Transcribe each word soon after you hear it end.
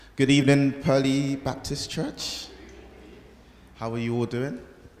Good evening, Pearly Baptist Church. How are you all doing?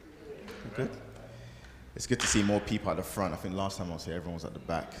 Good? It's good to see more people at the front. I think last time I was here, everyone was at the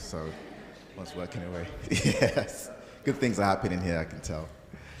back, so everyone's working away. Yes, good things are happening here, I can tell.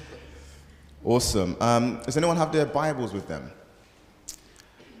 Awesome. Does anyone have their Bibles with them?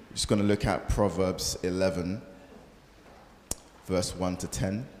 I'm just going to look at Proverbs 11, verse 1 to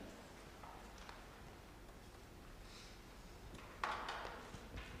 10.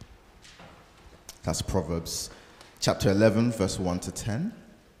 That's Proverbs chapter 11, verse 1 to 10.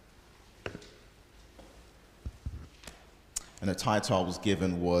 And the title I was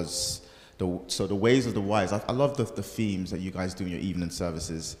given was, the Ways of the Wise. I love the themes that you guys do in your evening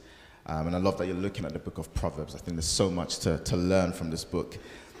services. And I love that you're looking at the book of Proverbs. I think there's so much to learn from this book.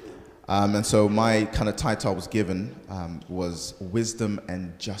 And so my kind of title I was given was Wisdom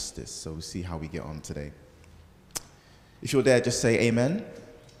and Justice. So we'll see how we get on today. If you're there, just say amen.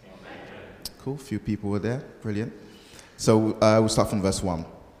 Cool, few people were there, brilliant. So we'll start from verse 1.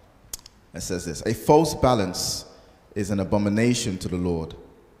 It says this: a false balance is an abomination to the Lord,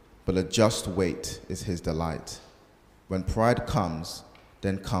 but a just weight is his delight. When pride comes,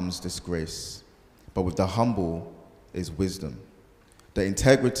 then comes disgrace, but with the humble is wisdom. The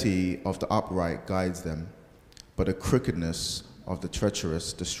integrity of the upright guides them, but the crookedness of the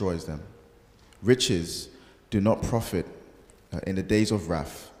treacherous destroys them. Riches do not profit in the days of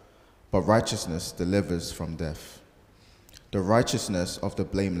wrath, but righteousness delivers from death. The righteousness of the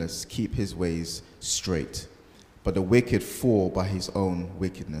blameless keep his ways straight, but the wicked fall by his own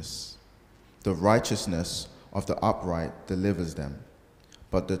wickedness. The righteousness of the upright delivers them,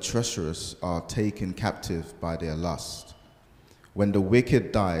 but the treacherous are taken captive by their lust. When the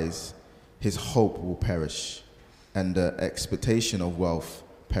wicked dies, his hope will perish, and the expectation of wealth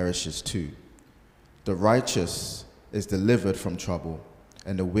perishes too. The righteous is delivered from trouble,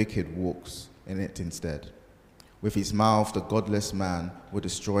 and the wicked walks in it instead. With his mouth the godless man will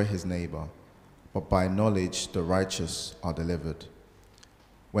destroy his neighbor, but by knowledge the righteous are delivered.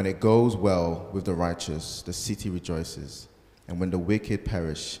 When it goes well with the righteous, the city rejoices, and when the wicked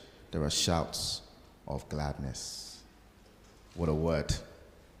perish, there are shouts of gladness. What a word.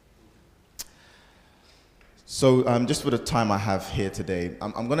 So just for the time I have here today,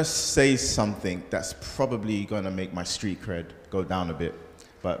 I'm going to say something that's probably going to make my street cred go down a bit.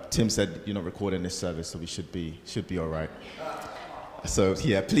 But Tim said you're not recording this service, so we should be all right. So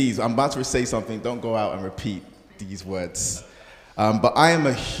yeah, please, I'm about to say something. Don't go out and repeat these words. But I am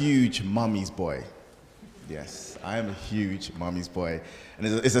a huge mummy's boy. Yes, I am a huge mummy's boy. And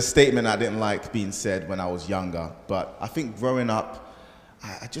it's a statement I didn't like being said when I was younger. But I think growing up,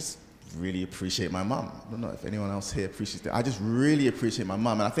 I just really appreciate my mum. I don't know if anyone else here appreciates it. I just really appreciate my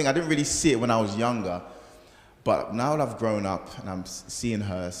mum. And I think I didn't really see it when I was younger. But now that I've grown up and I'm seeing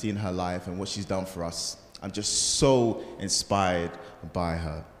her life and what she's done for us, I'm just so inspired by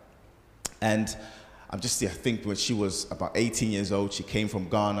her. And I think when she was about 18 years old, she came from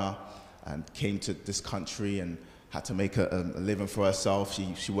Ghana and came to this country and had to make a living for herself.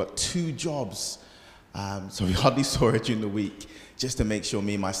 She worked 2 jobs, so we hardly saw her during the week, just to make sure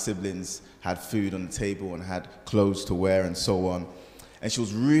me and my siblings had food on the table and had clothes to wear and so on. And she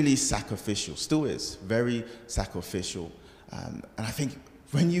was really sacrificial, still is, very sacrificial. And I think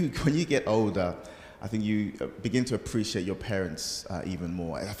when you get older, I think you begin to appreciate your parents even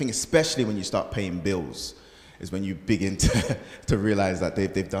more. And I think especially when you start paying bills is when you begin to realize that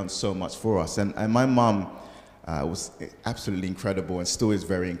they've done so much for us. And my mom was absolutely incredible and still is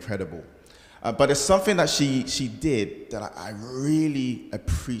very incredible. But there's something that she did that I really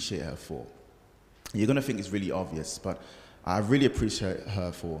appreciate her for. You're going to think it's really obvious, but I really appreciate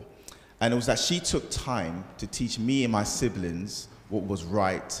her for. And it was that she took time to teach me and my siblings what was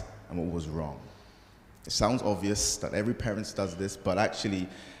right and what was wrong. It sounds obvious that every parent does this, but actually,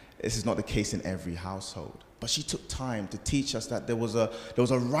 this is not the case in every household. But she took time to teach us that there was a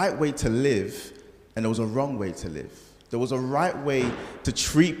right way to live and there was a wrong way to live. There was a right way to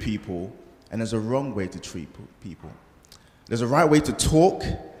treat people and there's a wrong way to treat people. There's a right way to talk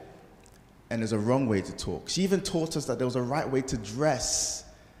and there's a wrong way to talk. She even taught us that there was a right way to dress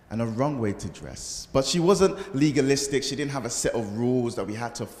and a wrong way to dress. But she wasn't legalistic. She didn't have a set of rules that we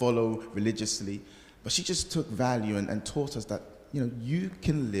had to follow religiously. But she just took value and taught us that, you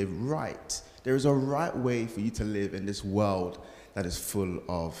can live right. There is a right way for you to live in this world that is full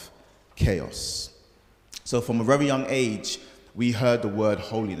of chaos. So from a very young age, we heard the word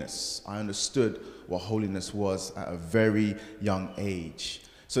holiness. I understood what holiness was at a very young age.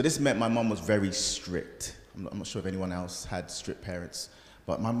 So this meant my mom was very strict. I'm not sure if anyone else had strict parents,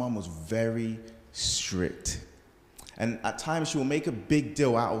 but my mom was very strict. And at times she will make a big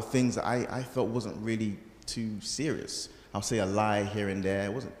deal out of things that I felt wasn't really too serious. I'll say a lie here and there.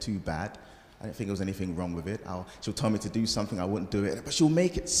 It wasn't too bad. I didn't think there was anything wrong with it. She'll tell me to do something, I wouldn't do it. But she'll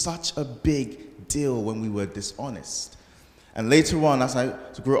make it such a big deal when we were dishonest. And later on, as I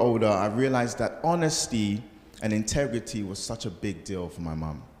grew older, I realized that honesty and integrity was such a big deal for my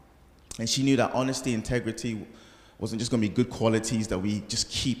mum. And she knew that honesty, integrity wasn't just going to be good qualities that we just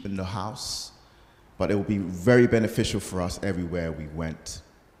keep in the house, but it would be very beneficial for us everywhere we went.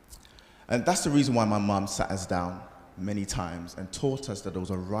 And that's the reason why my mum sat us down many times and taught us that there was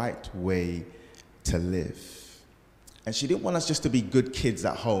a right way to live. And she didn't want us just to be good kids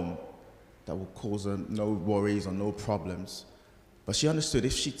at home that will cause her no worries or no problems. But she understood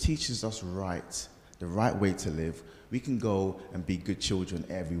if she teaches us right, the right way to live, we can go and be good children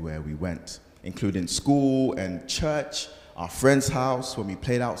everywhere we went, including school and church, our friend's house, when we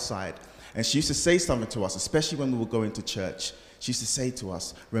played outside. And she used to say something to us, especially when we were going to church. She used to say to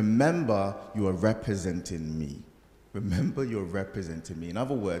us, remember you are representing me. Remember you're representing me. In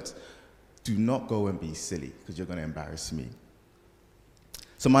other words, do not go and be silly because you're going to embarrass me.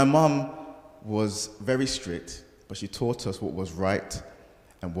 So my mom was very strict, but she taught us what was right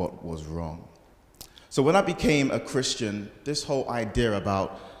and what was wrong. So when I became a Christian, this whole idea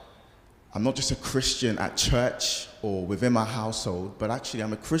about I'm not just a Christian at church or within my household, but actually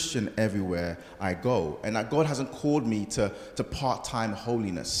I'm a Christian everywhere I go. And that God hasn't called me to part-time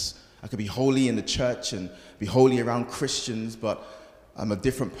holiness. I could be holy in the church and be holy around Christians, but I'm a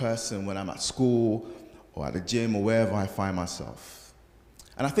different person when I'm at school or at the gym or wherever I find myself.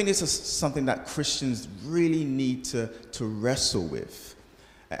 And I think this is something that Christians really need to wrestle with.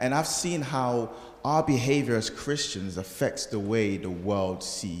 And I've seen how our behavior as Christians affects the way the world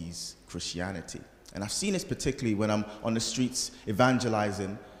sees Christianity. And I've seen this particularly when I'm on the streets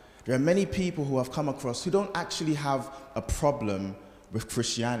evangelizing. There are many people who I've come across who don't actually have a problem with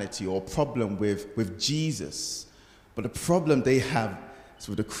Christianity or a problem with Jesus. But the problem they have is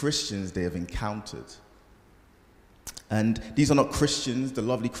with the Christians they have encountered. And these are not Christians, the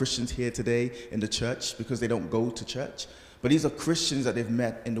lovely Christians here today in the church, because they don't go to church. But these are Christians that they've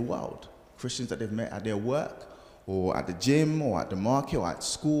met in the world. Christians that they've met at their work or at the gym or at the market or at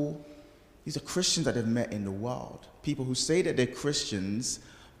school. These are Christians that they've met in the world. People who say that they're Christians,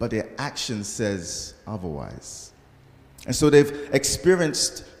 but their action says otherwise. And so they've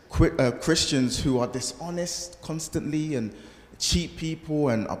experienced Christians who are dishonest constantly and cheat people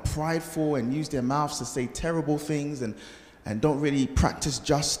and are prideful and use their mouths to say terrible things and don't really practice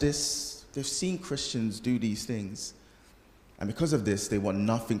justice. They've seen Christians do these things. And because of this, they want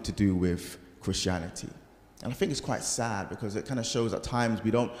nothing to do with Christianity. And I think it's quite sad because it kind of shows at times we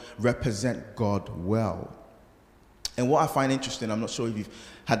don't represent God well. And what I find interesting, I'm not sure if you've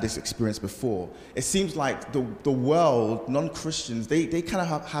had this experience before, it seems like the world, non-Christians, they kind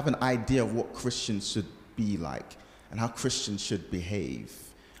of have an idea of what Christians should be like and how Christians should behave.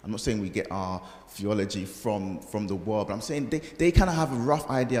 I'm not saying we get our theology from the world, but I'm saying they kind of have a rough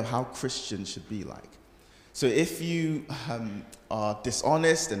idea of how Christians should be like. So if you are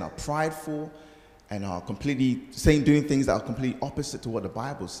dishonest and are prideful and are completely doing things that are completely opposite to what the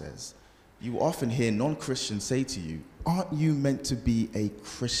Bible says, you often hear non-Christians say to you, aren't you meant to be a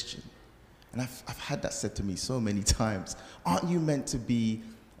Christian? And I've had that said to me so many times. Aren't you meant to be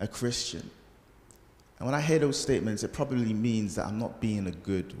a Christian? And when I hear those statements, it probably means that I'm not being a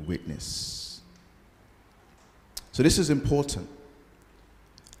good witness. So this is important.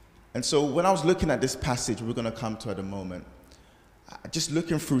 And so when I was looking at this passage we're going to come to at a moment, just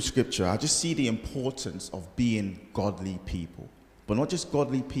looking through Scripture, I just see the importance of being godly people. But not just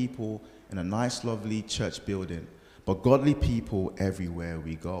godly people in a nice, lovely church building, but godly people everywhere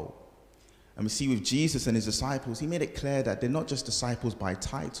we go. And we see with Jesus and his disciples, he made it clear that they're not just disciples by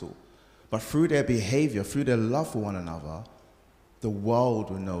title, but through their behavior, through their love for one another, the world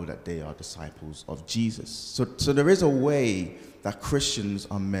will know that they are disciples of Jesus. So there is a way that Christians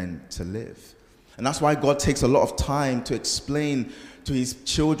are meant to live. And that's why God takes a lot of time to explain to his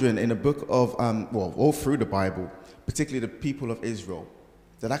children in the book of, all through the Bible, particularly the people of Israel,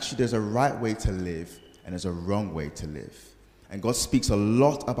 that actually there's a right way to live and there's a wrong way to live. And God speaks a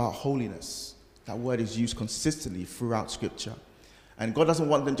lot about holiness. That word is used consistently throughout Scripture. And God doesn't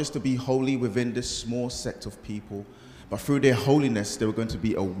want them just to be holy within this small sect of people, but through their holiness, they were going to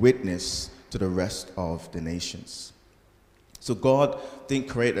be a witness to the rest of the nations. So God didn't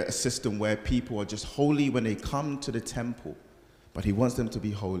create a system where people are just holy when they come to the temple, but he wants them to be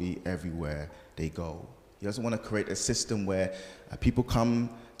holy everywhere they go. He doesn't want to create a system where people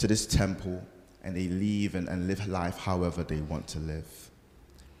come to this temple and they leave and live life however they want to live.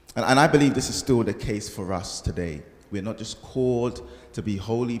 And I believe this is still the case for us today. We're not just called to be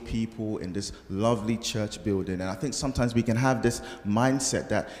holy people in this lovely church building. And I think sometimes we can have this mindset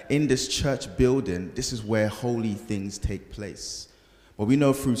that in this church building, this is where holy things take place. But we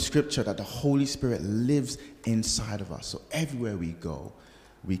know through Scripture that the Holy Spirit lives inside of us. So everywhere we go,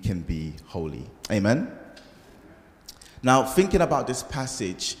 we can be holy. Amen? Now, thinking about this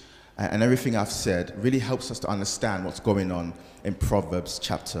passage and everything I've said really helps us to understand what's going on in Proverbs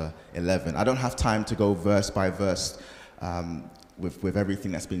chapter 11. I don't have time to go verse by verse with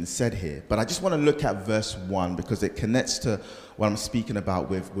everything that's been said here, but I just want to look at verse 1 because it connects to what I'm speaking about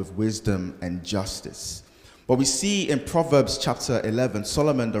with wisdom and justice. But we see in Proverbs chapter 11,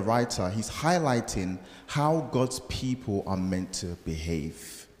 Solomon the writer, he's highlighting how God's people are meant to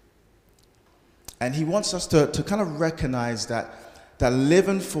behave. And he wants us to kind of recognize that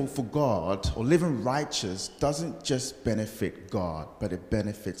living for God or living righteous doesn't just benefit God, but it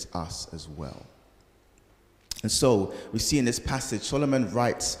benefits us as well. And so we see in this passage, Solomon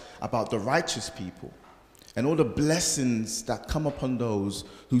writes about the righteous people and all the blessings that come upon those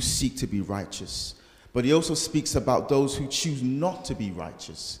who seek to be righteous. But he also speaks about those who choose not to be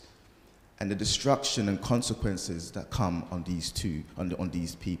righteous and the destruction and consequences that come on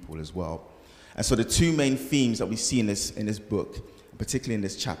these people as well. And so the two main themes that we see in this book, particularly in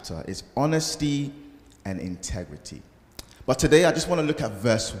this chapter, is honesty and integrity. But today I just want to look at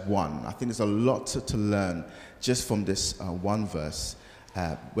verse 1. I think there's a lot to learn just from this one verse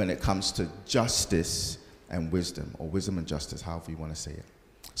when it comes to justice and wisdom, or wisdom and justice, however you want to say it.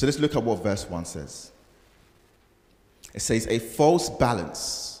 So let's look at what verse 1 says. It says, "A false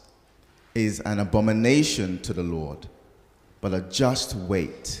balance is an abomination to the Lord, but a just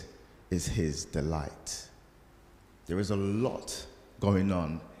weight is his delight." There is a lot going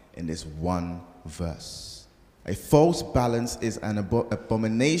on in this one verse. A false balance is an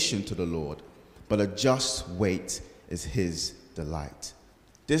abomination to the Lord, but a just weight is his delight.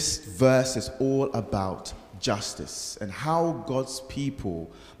 This verse is all about justice and how God's people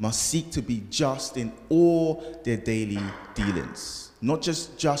must seek to be just in all their daily dealings. Not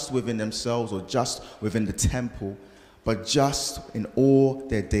just within themselves or just within the temple, but just in all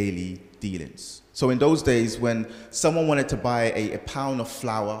their daily dealings. So in those days, when someone wanted to buy a pound of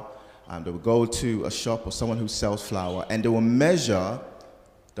flour, they would go to a shop or someone who sells flour, and they will measure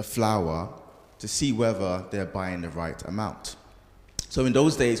the flour to see whether they're buying the right amount. So in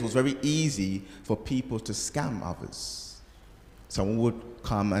those days, it was very easy for people to scam others. Someone would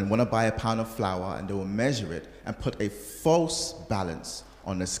come and want to buy a pound of flour, and they will measure it and put a false balance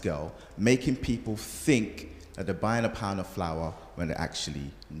on the scale, making people think that they're buying a pound of flour when they're actually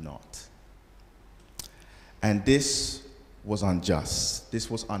not. And this was unjust. This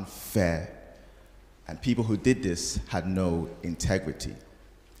was unfair. And people who did this had no integrity.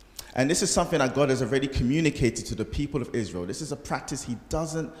 And this is something that God has already communicated to the people of Israel. This is a practice he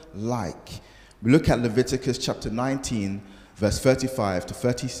doesn't like. We look at Leviticus chapter 19, verse 35 to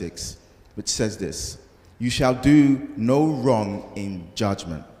 36, which says this: "You shall do no wrong in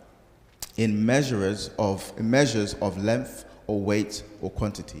judgment, in measures of length or weight or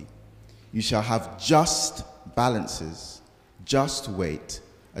quantity. You shall have just balances, just weight,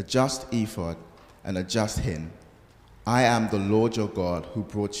 a just ephod, and a just hin. I am the Lord your God who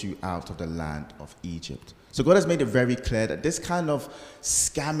brought you out of the land of Egypt." So God has made it very clear that this kind of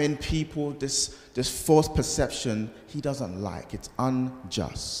scamming people, this false perception, he doesn't like. It's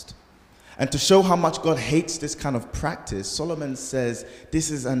unjust. And to show how much God hates this kind of practice, Solomon says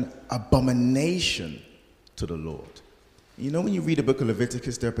this is an abomination to the Lord. You know, when you read the book of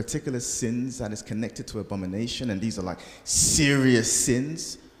Leviticus, there are particular sins that is connected to abomination, and these are like serious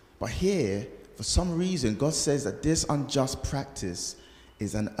sins. But here, for some reason, God says that this unjust practice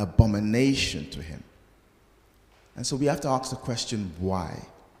is an abomination to him. And so we have to ask the question, why?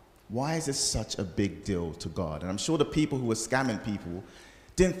 Why is this such a big deal to God? And I'm sure the people who were scamming people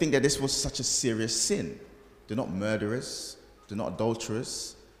didn't think that this was such a serious sin. They're not murderers. They're not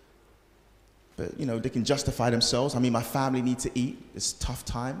adulterers. But, you know, they can justify themselves. I mean, my family needs to eat. It's tough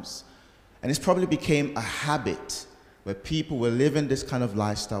times. And this probably became a habit where people were living this kind of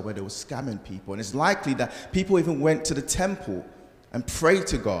lifestyle where they were scamming people. And it's likely that people even went to the temple and prayed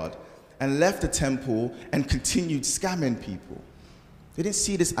to God and left the temple and continued scamming people. They didn't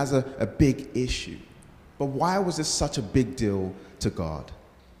see this as a big issue. But why was this such a big deal to God?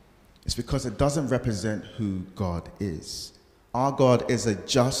 It's because it doesn't represent who God is. Our God is a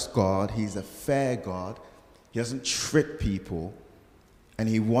just God. He's a fair God. He doesn't trick people. And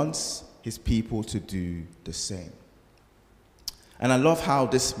he wants his people to do the same. And I love how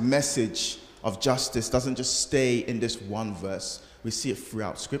this message of justice doesn't just stay in this one verse. We see it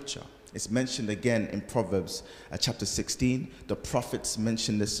throughout Scripture. It's mentioned again in Proverbs chapter 16. The prophets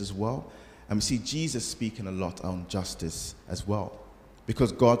mention this as well. And we see Jesus speaking a lot on justice as well.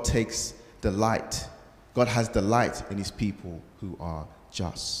 Because God takes delight. God has delight in his people who are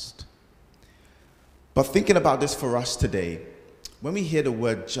just. But thinking about this for us today, when we hear the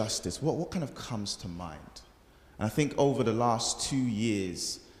word justice, what kind of comes to mind? And I think over the last 2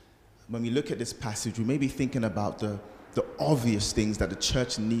 years, when we look at this passage, we may be thinking about the obvious things that the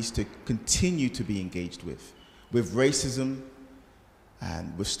church needs to continue to be engaged with racism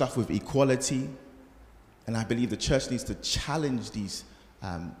and with stuff with equality. And I believe the church needs to challenge these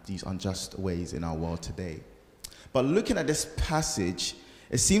unjust ways in our world today. But looking at this passage,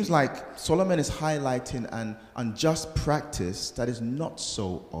 it seems like Solomon is highlighting an unjust practice that is not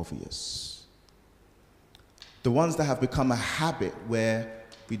so obvious. The ones that have become a habit where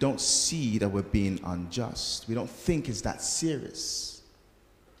we don't see that we're being unjust. We don't think it's that serious.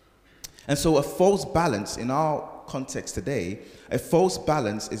 And so a false balance in our context today, a false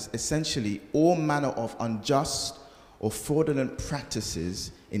balance is essentially all manner of unjust or fraudulent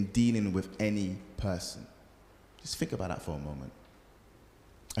practices in dealing with any person. Just think about that for a moment.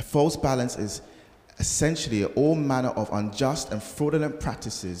 A false balance is essentially all manner of unjust and fraudulent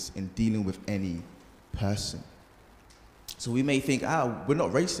practices in dealing with any person. So we may think, we're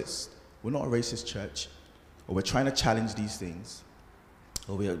not racist. We're not a racist church. Or we're trying to challenge these things.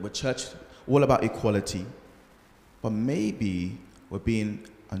 Or we're church all about equality. But maybe we're being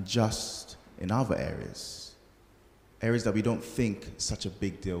unjust in other areas. Areas that we don't think such a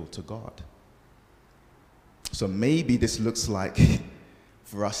big deal to God. So maybe this looks like,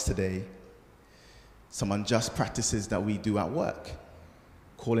 for us today, some unjust practices that we do at work.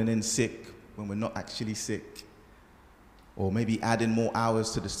 Calling in sick when we're not actually sick. Or maybe adding more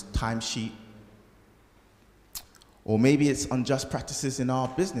hours to this timesheet. Or maybe it's unjust practices in our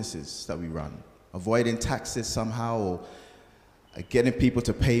businesses that we run. Avoiding taxes somehow, or getting people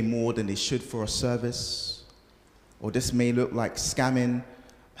to pay more than they should for a service. Or this may look like scamming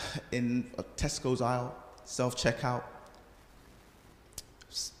in a Tesco's aisle, self-checkout.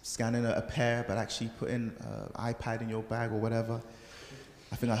 Scanning a pair, but actually putting an iPad in your bag or whatever.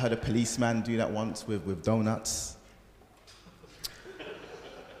 I think I heard a policeman do that once with donuts.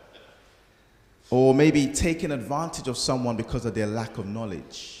 Or maybe taking advantage of someone because of their lack of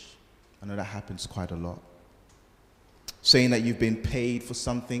knowledge. I know that happens quite a lot. Saying that you've been paid for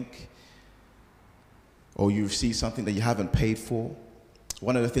something, or you receive something that you haven't paid for.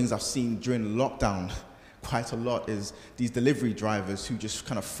 One of the things I've seen during lockdown quite a lot is these delivery drivers who just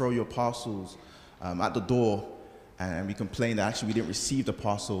kind of throw your parcels at the door, and we complain that actually we didn't receive the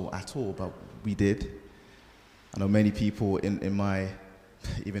parcel at all, but we did. I know many people even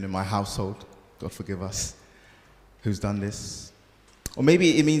in my household, God forgive us, who's done this. Or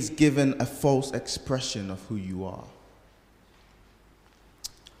maybe it means giving a false expression of who you are.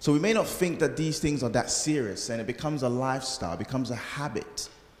 So we may not think that these things are that serious, and it becomes a lifestyle, it becomes a habit.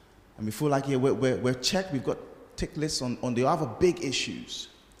 And we feel like, we're checked, we've got tick lists on the other big issues.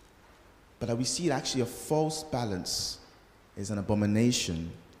 But that we see actually a false balance is an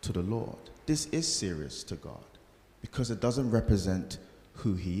abomination to the Lord. This is serious to God because it doesn't represent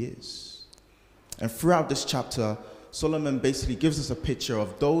who he is. And throughout this chapter, Solomon basically gives us a picture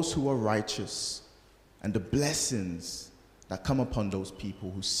of those who are righteous and the blessings that come upon those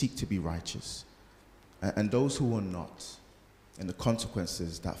people who seek to be righteous, and those who are not, and the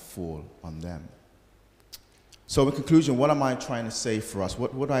consequences that fall on them. So in conclusion, what am I trying to say for us?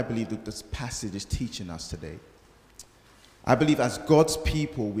 What do I believe that this passage is teaching us today? I believe as God's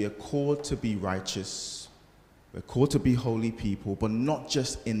people, we are called to be righteous. We're called to be holy people, but not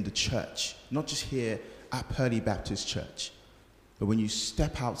just in the church, not just here at Purley Baptist Church. But when you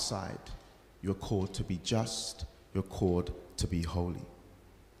step outside, you're called to be just, you're called to be holy.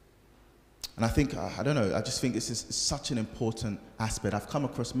 And I think, I just think this is such an important aspect. I've come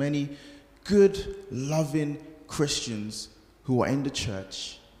across many good, loving Christians who are in the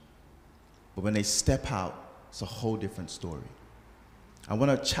church, but when they step out, it's a whole different story. I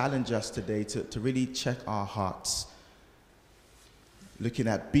want to challenge us today to really check our hearts, looking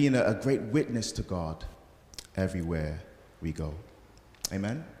at being a great witness to God everywhere we go.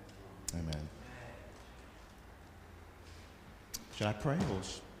 Amen? Amen. Should I pray? Or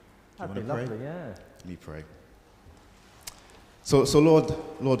That'd be lovely, yeah. Let me pray. So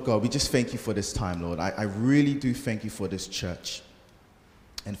Lord God, we just thank you for this time, Lord. I really do thank you for this church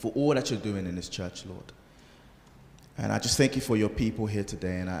and for all that you're doing in this church, Lord. And I just thank you for your people here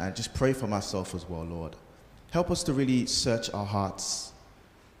today, and I just pray for myself as well, Lord. Help us to really search our hearts.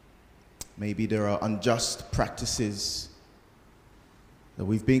 Maybe there are unjust practices that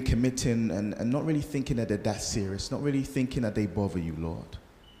we've been committing and not really thinking that they're that serious, not really thinking that they bother you, Lord.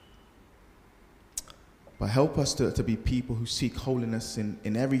 But help us to be people who seek holiness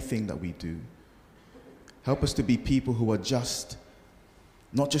in everything that we do. Help us to be people who are just,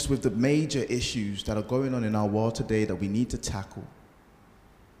 not just with the major issues that are going on in our world today that we need to tackle,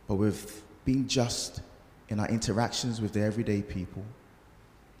 but with being just in our interactions with the everyday people.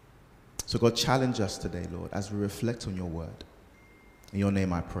 So God, challenge us today, Lord, as we reflect on your word. In your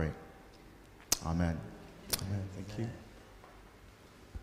name I pray. Amen. Amen. Thank you.